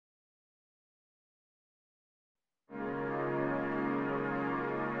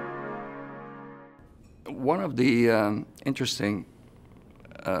One of the interesting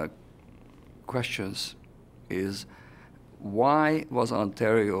questions is, why was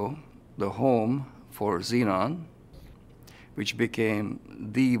Ontario the home for ZENON, which became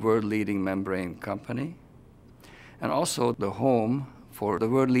the world-leading membrane company, and also the home for the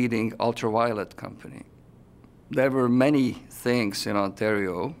world-leading ultraviolet company? There were many things in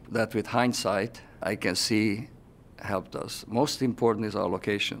Ontario that, with hindsight, I can see helped us. Most important is our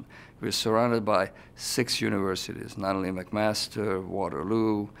location. We're surrounded by 6 universities, not only McMaster,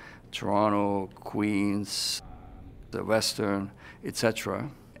 Waterloo, Toronto, Queen's, the Western, etc.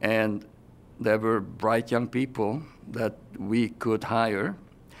 And there were bright young people that we could hire,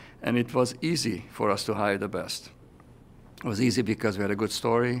 and it was easy for us to hire the best. It was easy because we had a good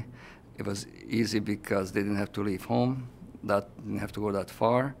story. It was easy because they didn't have to leave home, didn't have to go that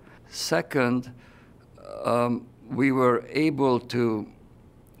far. Second, we were able to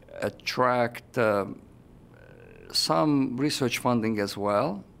attract some research funding as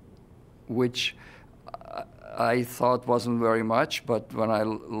well, which I thought wasn't very much, but when I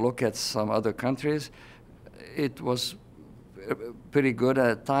look at some other countries, it was pretty good,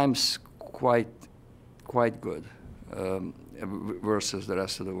 at times quite good versus the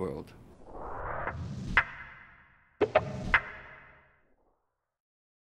rest of the world.